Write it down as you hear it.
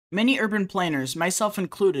Many urban planners, myself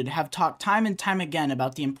included, have talked time and time again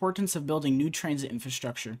about the importance of building new transit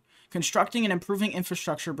infrastructure. Constructing and improving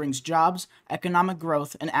infrastructure brings jobs, economic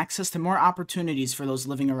growth, and access to more opportunities for those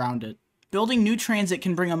living around it. Building new transit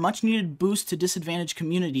can bring a much-needed boost to disadvantaged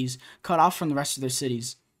communities cut off from the rest of their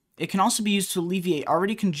cities. It can also be used to alleviate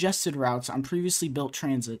already congested routes on previously built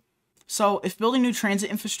transit. So, if building new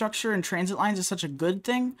transit infrastructure and transit lines is such a good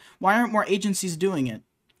thing, why aren't more agencies doing it?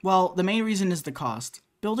 Well, the main reason is the cost.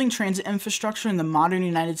 Building transit infrastructure in the modern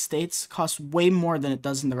United States costs way more than it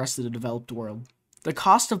does in the rest of the developed world. The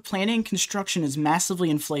cost of planning and construction is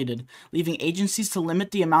massively inflated, leaving agencies to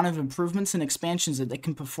limit the amount of improvements and expansions that they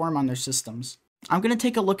can perform on their systems. I'm going to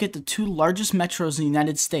take a look at the two largest metros in the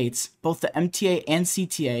United States, both the MTA and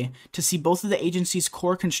CTA, to see both of the agencies'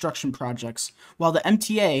 core construction projects. While the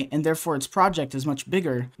MTA, and therefore its project, is much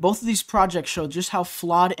bigger, both of these projects show just how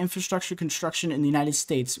flawed infrastructure construction in the United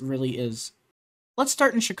States really is. Let's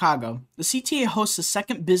start in Chicago. The CTA hosts the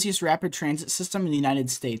second busiest rapid transit system in the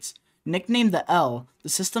United States. Nicknamed the L, the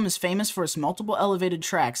system is famous for its multiple elevated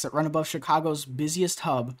tracks that run above Chicago's busiest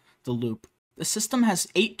hub, the Loop. The system has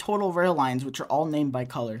 8 total rail lines, which are all named by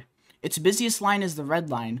color. Its busiest line is the Red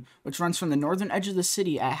Line, which runs from the northern edge of the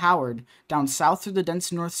city at Howard down south through the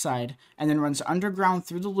dense north side, and then runs underground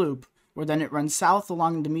through the Loop, where then it runs south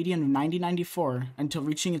along the median of 9094 until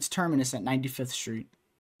reaching its terminus at 95th Street.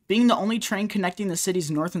 Being the only train connecting the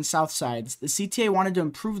city's north and south sides, the CTA wanted to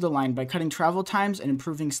improve the line by cutting travel times and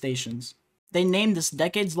improving stations. They named this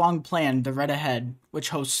decades-long plan the Red Ahead, which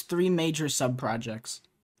hosts 3 major sub-projects.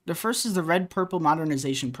 The first is the Red-Purple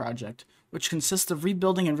Modernization Project, which consists of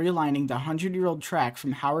rebuilding and realigning the 100-year-old track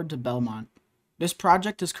from Howard to Belmont. This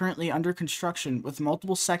project is currently under construction, with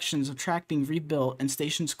multiple sections of track being rebuilt and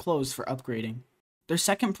stations closed for upgrading. Their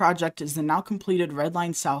second project is the now completed Red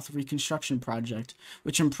Line South Reconstruction Project,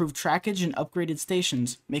 which improved trackage and upgraded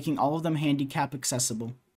stations, making all of them handicap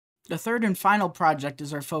accessible. The third and final project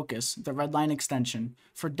is our focus, the Red Line Extension.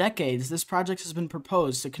 For decades, this project has been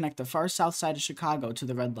proposed to connect the far south side of Chicago to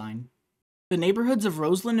the Red Line. The neighborhoods of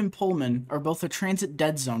Roseland and Pullman are both a transit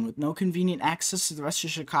dead zone with no convenient access to the rest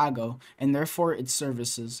of Chicago, and therefore its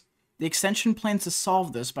services. The extension plans to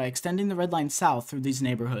solve this by extending the Red Line south through these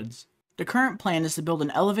neighborhoods. The current plan is to build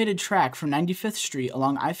an elevated track from 95th Street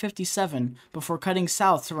along I-57 before cutting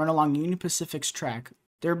south to run along Union Pacific's track.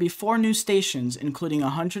 There will be 4 new stations, including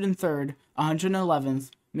 103rd,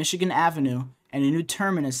 111th, Michigan Avenue, and a new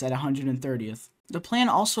terminus at 130th. The plan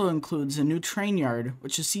also includes a new train yard,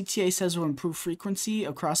 which the CTA says will improve frequency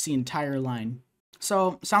across the entire line.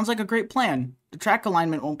 So, sounds like a great plan. The track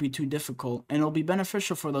alignment won't be too difficult, and it will be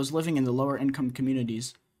beneficial for those living in the lower income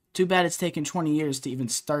communities. Too bad it's taken 20 years to even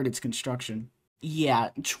start its construction. Yeah,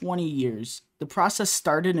 20 years. The process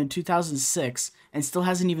started in 2006 and still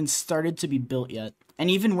hasn't even started to be built yet. And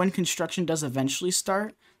even when construction does eventually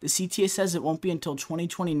start, the CTA says it won't be until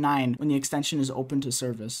 2029 when the extension is open to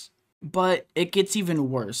service. But it gets even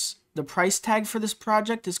worse. The price tag for this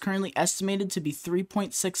project is currently estimated to be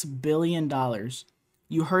 $3.6 billion.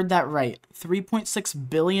 You heard that right, $3.6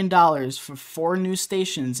 billion for 4 new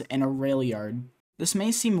stations and a rail yard. This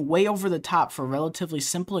may seem way over the top for a relatively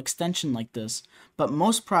simple extension like this, but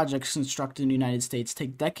most projects constructed in the United States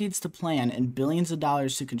take decades to plan and billions of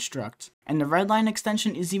dollars to construct. And the Red Line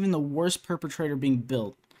extension is even the worst perpetrator being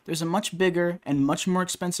built. There's a much bigger and much more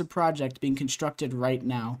expensive project being constructed right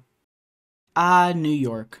now. New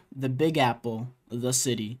York, the Big Apple, the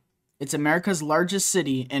city. It's America's largest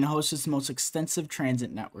city and hosts its most extensive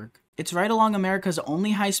transit network. It's right along America's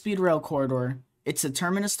only high-speed rail corridor. It's the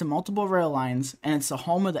terminus to multiple rail lines, and it's the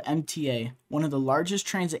home of the MTA, one of the largest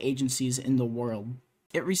transit agencies in the world.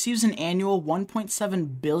 It receives an annual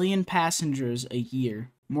 1.7 billion passengers a year,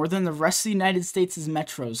 more than the rest of the United States'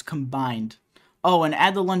 metros combined. Oh, and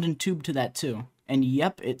add the London Tube to that too. And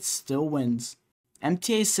yep, it still wins.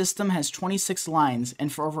 MTA's system has 26 lines,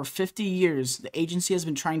 and for over 50 years, the agency has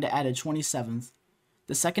been trying to add a 27th.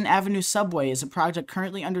 The 2nd Avenue subway is a project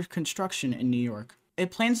currently under construction in New York. It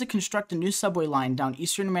plans to construct a new subway line down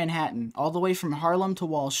eastern Manhattan, all the way from Harlem to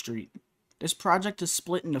Wall Street. This project is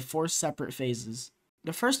split into 4 separate phases.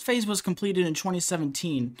 The first phase was completed in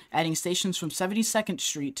 2017, adding stations from 72nd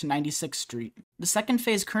Street to 96th Street. The second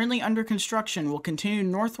phase, currently under construction, will continue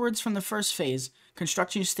northwards from the first phase,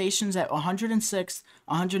 constructing stations at 106th,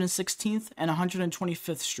 116th, and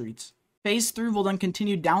 125th Streets. Phase 3 will then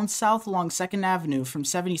continue down south along 2nd Avenue from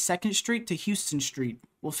 72nd Street to Houston Street,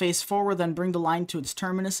 while Phase 4 will then bring the line to its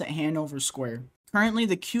terminus at Hanover Square. Currently,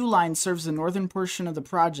 the Q line serves the northern portion of the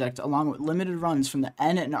project along with limited runs from the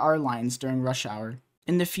N and R lines during rush hour.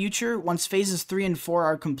 In the future, once Phases 3 and 4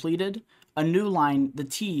 are completed, A new line, the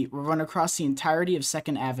T, will run across the entirety of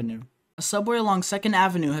 2nd Avenue. A subway along 2nd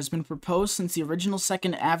Avenue has been proposed since the original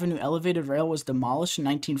 2nd Avenue elevated rail was demolished in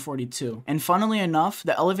 1942. And funnily enough,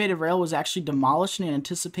 the elevated rail was actually demolished in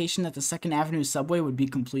anticipation that the 2nd Avenue subway would be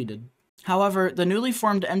completed. However, the newly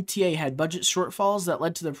formed MTA had budget shortfalls that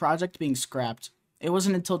led to the project being scrapped. It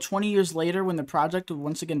wasn't until 20 years later when the project would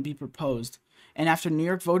once again be proposed. And after New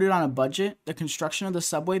York voted on a budget, the construction of the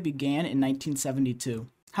subway began in 1972.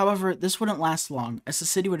 However, this wouldn't last long, as the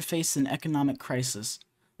city would face an economic crisis.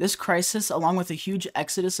 This crisis, along with a huge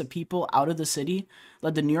exodus of people out of the city,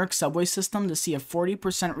 led the New York subway system to see a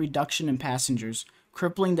 40% reduction in passengers,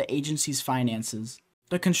 crippling the agency's finances.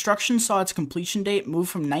 The construction saw its completion date move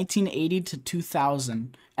from 1980 to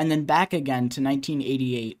 2000, and then back again to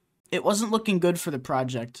 1988. It wasn't looking good for the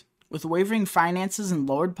project. With wavering finances and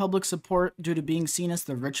lowered public support due to being seen as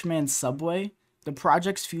the rich man's subway, the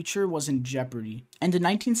project's future was in jeopardy. And in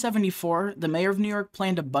 1974, the mayor of New York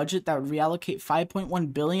planned a budget that would reallocate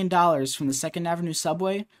 $5.1 billion from the 2nd Avenue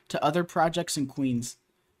subway to other projects in Queens.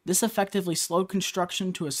 This effectively slowed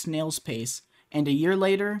construction to a snail's pace, and a year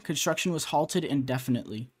later, construction was halted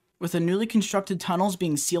indefinitely. With the newly constructed tunnels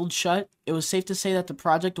being sealed shut, it was safe to say that the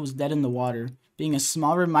project was dead in the water, being a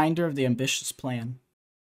small reminder of the ambitious plan.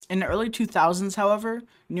 In the early 2000s, however,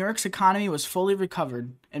 New York's economy was fully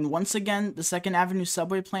recovered, and once again, the 2nd Avenue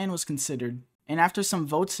subway plan was considered. And after some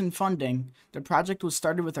votes and funding, the project was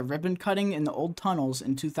started with a ribbon cutting in the old tunnels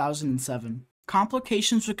in 2007.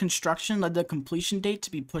 Complications with construction led the completion date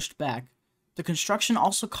to be pushed back. The construction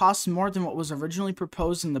also cost more than what was originally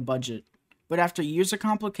proposed in the budget. But after years of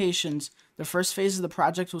complications, the first phase of the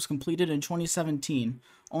project was completed in 2017,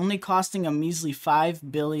 only costing a measly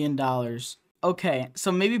 $5 billion. Okay,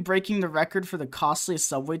 so maybe breaking the record for the costliest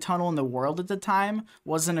subway tunnel in the world at the time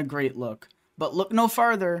wasn't a great look. But look no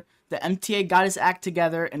farther, the MTA got its act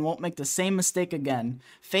together and won't make the same mistake again.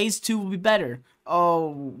 Phase 2 will be better.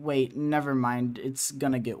 Oh, wait, never mind, it's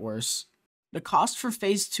gonna get worse. The cost for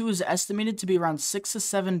Phase 2 is estimated to be around $6 to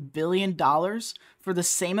 $7 billion for the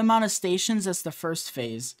same amount of stations as the first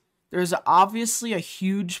phase. There's obviously a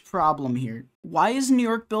huge problem here. Why is New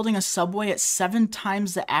York building a subway at 7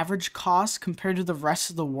 times the average cost compared to the rest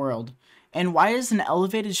of the world? And why does an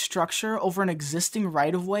elevated structure over an existing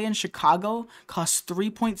right-of-way in Chicago cost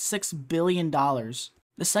 $3.6 billion?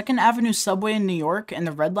 The 2nd Avenue subway in New York and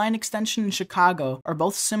the Red Line extension in Chicago are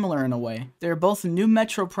both similar in a way. They are both new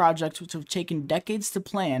metro projects which have taken decades to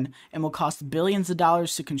plan and will cost billions of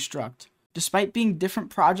dollars to construct. Despite being different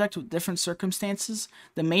projects with different circumstances,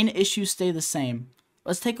 the main issues stay the same.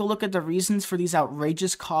 Let's take a look at the reasons for these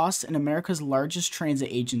outrageous costs in America's largest transit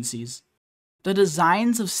agencies. The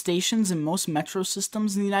designs of stations in most metro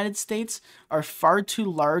systems in the United States are far too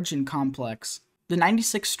large and complex. The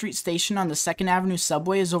 96th Street station on the 2nd Avenue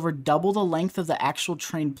subway is over double the length of the actual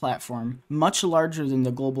train platform, much larger than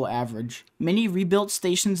the global average. Many rebuilt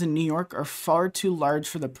stations in New York are far too large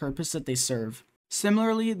for the purpose that they serve.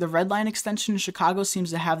 Similarly, the Red Line extension in Chicago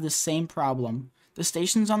seems to have the same problem. The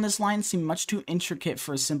stations on this line seem much too intricate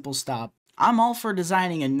for a simple stop. I'm all for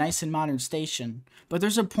designing a nice and modern station, but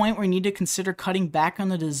there's a point where you need to consider cutting back on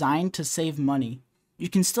the design to save money. You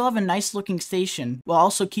can still have a nice looking station, while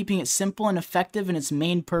also keeping it simple and effective in its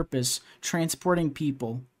main purpose, transporting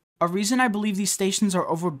people. A reason I believe these stations are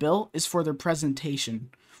overbuilt is for their presentation.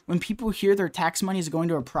 When people hear their tax money is going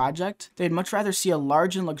to a project, they'd much rather see a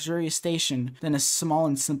large and luxurious station than a small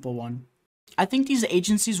and simple one. I think these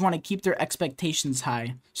agencies want to keep their expectations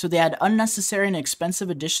high, so they add unnecessary and expensive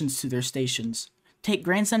additions to their stations. Take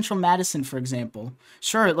Grand Central Madison, for example.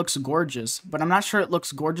 Sure, it looks gorgeous, but I'm not sure it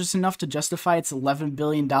looks gorgeous enough to justify its $11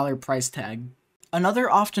 billion price tag.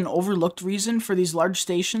 Another often overlooked reason for these large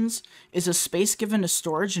stations is a space given to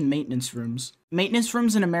storage and maintenance rooms. Maintenance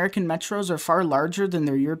rooms in American metros are far larger than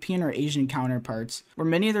their European or Asian counterparts, where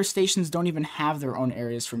many of their stations don't even have their own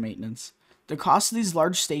areas for maintenance. The cost of these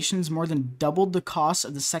large stations more than doubled the cost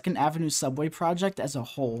of the 2nd Avenue subway project as a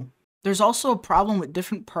whole. There's also a problem with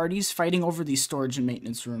different parties fighting over these storage and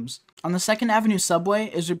maintenance rooms. On the 2nd Avenue subway,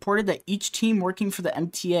 it is reported that each team working for the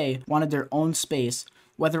MTA wanted their own space,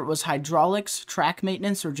 whether it was hydraulics, track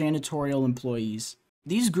maintenance, or janitorial employees.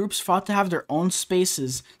 These groups fought to have their own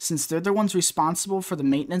spaces since they're the ones responsible for the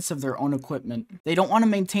maintenance of their own equipment. They don't want to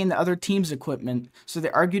maintain the other team's equipment, so they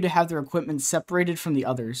argue to have their equipment separated from the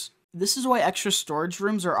others. This is why extra storage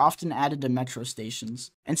rooms are often added to metro stations.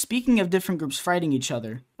 And speaking of different groups fighting each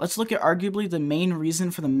other, let's look at arguably the main reason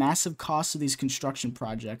for the massive cost of these construction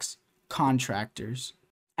projects: contractors.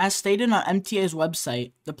 As stated on MTA's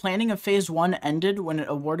website, the planning of Phase 1 ended when it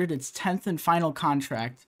awarded its 10th and final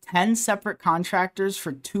contract. 10 separate contractors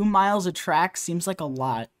for 2 miles of track seems like a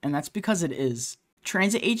lot, and that's because it is.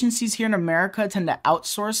 Transit agencies here in America tend to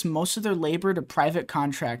outsource most of their labor to private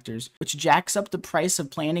contractors, which jacks up the price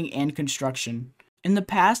of planning and construction. In the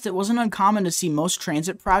past, it wasn't uncommon to see most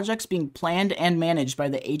transit projects being planned and managed by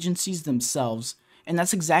the agencies themselves, and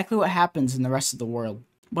that's exactly what happens in the rest of the world.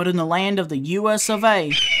 But in the land of the US of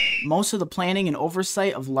A, most of the planning and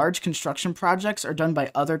oversight of large construction projects are done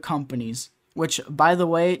by other companies, which, by the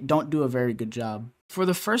way, don't do a very good job. For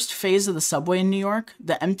the first phase of the subway in New York,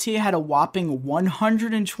 the MTA had a whopping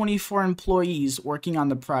 124 employees working on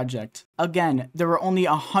the project. Again, there were only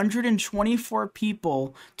 124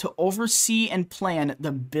 people to oversee and plan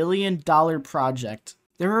the billion-dollar project.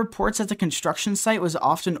 There were reports that the construction site was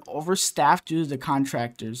often overstaffed due to the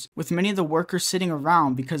contractors, with many of the workers sitting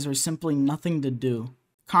around because there was simply nothing to do.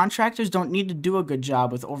 Contractors don't need to do a good job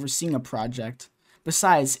with overseeing a project.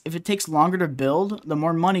 Besides, if it takes longer to build, the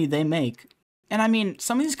more money they make. And I mean,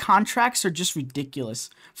 some of these contracts are just ridiculous.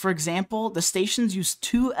 For example, the stations use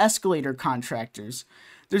 2 escalator contractors.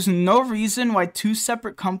 There's no reason why 2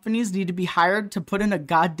 separate companies need to be hired to put in a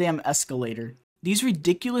goddamn escalator. These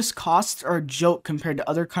ridiculous costs are a joke compared to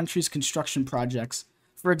other countries' construction projects.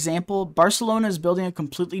 For example, Barcelona is building a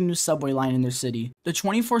completely new subway line in their city. The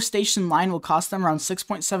 24-station line will cost them around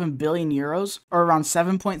 6.7 billion euros, or around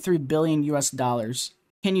 7.3 billion US dollars.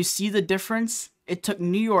 Can you see the difference? It took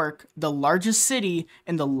New York, the largest city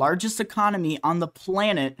and the largest economy on the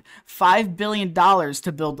planet, $5 billion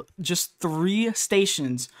to build just 3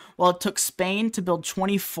 stations, while it took Spain to build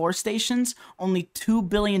 24 stations, only $2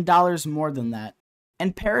 billion more than that.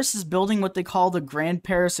 And Paris is building what they call the Grand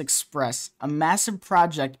Paris Express, a massive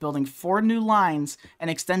project building 4 new lines and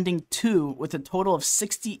extending 2 with a total of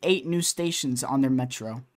 68 new stations on their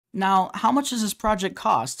metro. Now, how much does this project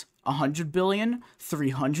cost? 100 billion?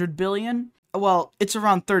 300 billion? Well, it's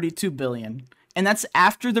around 32 billion. And that's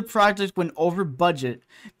after the project went over budget.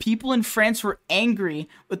 People in France were angry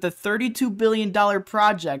with the $32 billion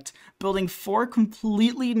project building 4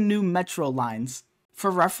 completely new metro lines.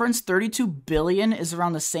 For reference, 32 billion is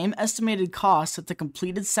around the same estimated cost that the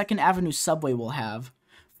completed 2nd Avenue subway will have.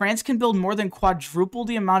 France can build more than quadruple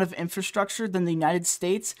the amount of infrastructure than the United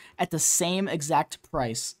States at the same exact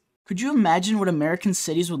price. Could you imagine what American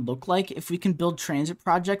cities would look like if we can build transit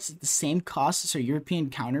projects at the same cost as our European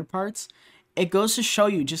counterparts? It goes to show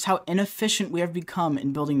you just how inefficient we have become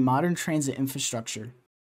in building modern transit infrastructure.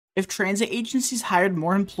 If transit agencies hired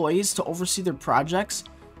more employees to oversee their projects,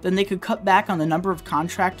 then they could cut back on the number of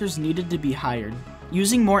contractors needed to be hired.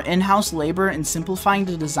 Using more in-house labor and simplifying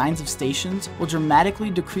the designs of stations will dramatically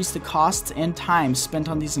decrease the costs and time spent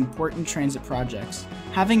on these important transit projects.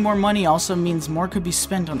 Having more money also means more could be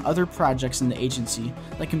spent on other projects in the agency,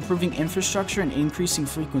 like improving infrastructure and increasing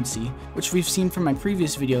frequency, which we've seen from my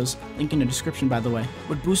previous videos, link in the description by the way,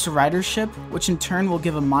 would boost ridership, which in turn will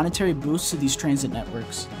give a monetary boost to these transit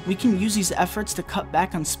networks. We can use these efforts to cut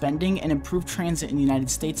back on spending and improve transit in the United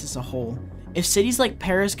States as a whole. If cities like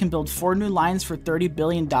Paris can build 4 new lines for $30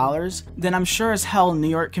 billion, then I'm sure as hell New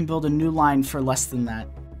York can build a new line for less than that.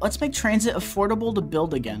 Let's make transit affordable to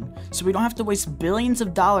build again, so we don't have to waste billions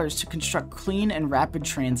of dollars to construct clean and rapid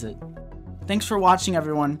transit. Thanks for watching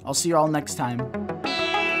everyone, I'll see you all next time.